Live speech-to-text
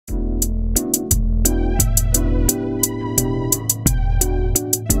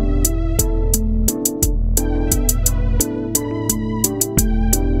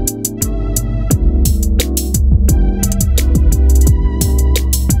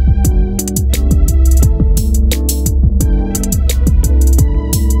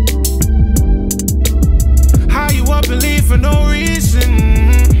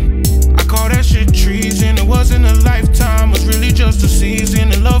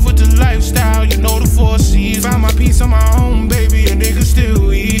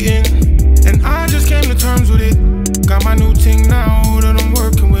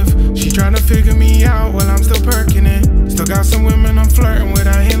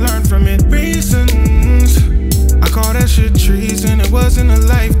wasn't a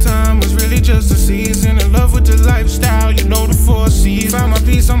lifetime, was really just a season. In love with the lifestyle, you know the four C's. Found my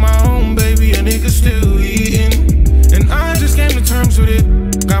peace on my own, baby, a nigga still eating. And I just came to terms with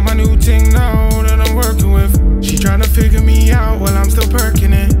it. Got my new ting now that I'm working with. She tryna figure me out while I'm still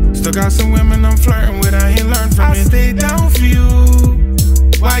perking it. Still got some women I'm flirting with, I ain't learned from it. I stayed down for you,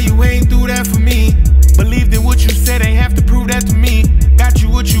 why you ain't do that for me? Believed in what you said, ain't have to prove that to me. Got you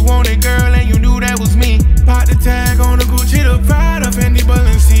what you wanted, girl, and you knew that was me. Pop the tag on the Gucci, the Prada, Fendi,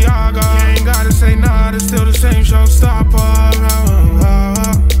 Balenciaga. You ain't gotta say nah, it's still the same showstopper.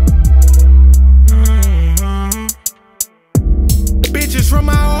 Bitches from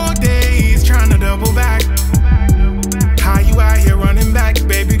my old days, tryna double back. How you out here running back?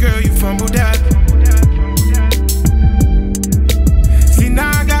 Baby girl, you fumbled that. See,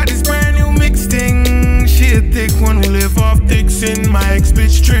 now I got this brand new mix thing. She a thick one who live off Dixon. My ex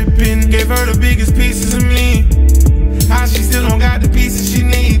bitch trippin', gave her the biggest pieces of me. How she still don't got the pieces she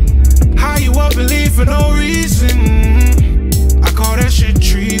need? How you up and leave for no reason? I call that shit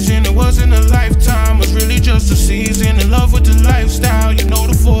treason. It wasn't a lifetime, was really just a season. In love with the lifestyle, you know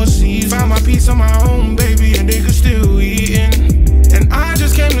the four C's. Found my peace on my own, baby, a nigga still eating. And I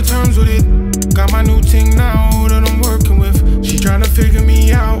just came to terms with it. Got my new ting now that I'm working with. She tryna figure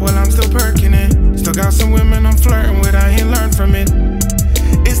me out while I'm still perking it. Still got some women I'm flirting with, I ain't learned from it.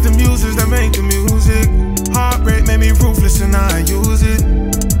 It's the muses that make the music. Heartbreak made me ruthless and I use it.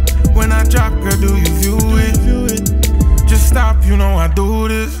 When I drop, girl, do you view it? Just stop, you know I do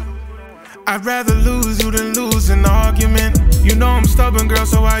this. I'd rather lose you than lose an argument. You know I'm stubborn, girl,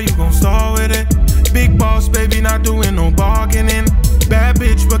 so why you gon' start with it? Big boss, baby, not doing no bargaining. Bad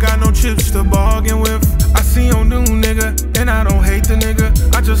bitch, but got no chips to bargain with. I see your new nigga, and I don't hate the nigga.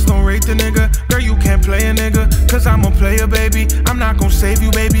 I just don't rate the nigga. Girl, you can't play a nigga, cause I'm a player, baby. I'm not gon' save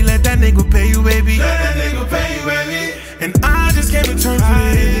you, baby. Let that nigga pay you, baby. Let that nigga pay you, baby. And I just came to terms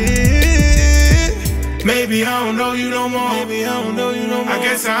with it. Maybe I don't know you no more. Maybe I don't know you no more. I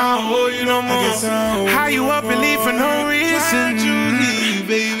guess I don't owe you no more. How you up and leave for no reason?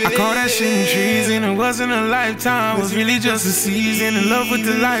 I call that shit treason. It wasn't a lifetime, was really just a season. In love with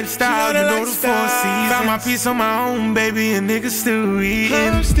the lifestyle, you know the four C's. Found my peace on my own, baby, and niggas still eating.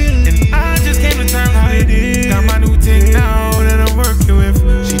 And I just came to terms with it. Got my new ting now that I'm working with.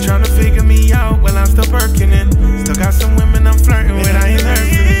 She tryna figure me out while I'm still perking it. Still got some women I'm flirting with, I ain't learned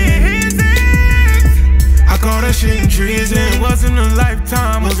from it. I call that shit treason. It wasn't a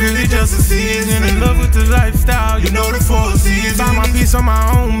lifetime, was really just a season. In love with the lifestyle, you know the four C's. Found my peace on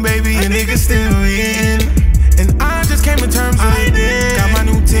my own, baby, and niggas still eating. And I just came to terms with it. Got my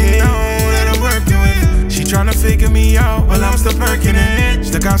new ting now that I'm working with. She tryna figure me out while I'm still perking it.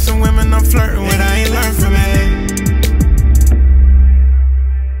 Still got some women I'm flirting with, I ain't learned from it.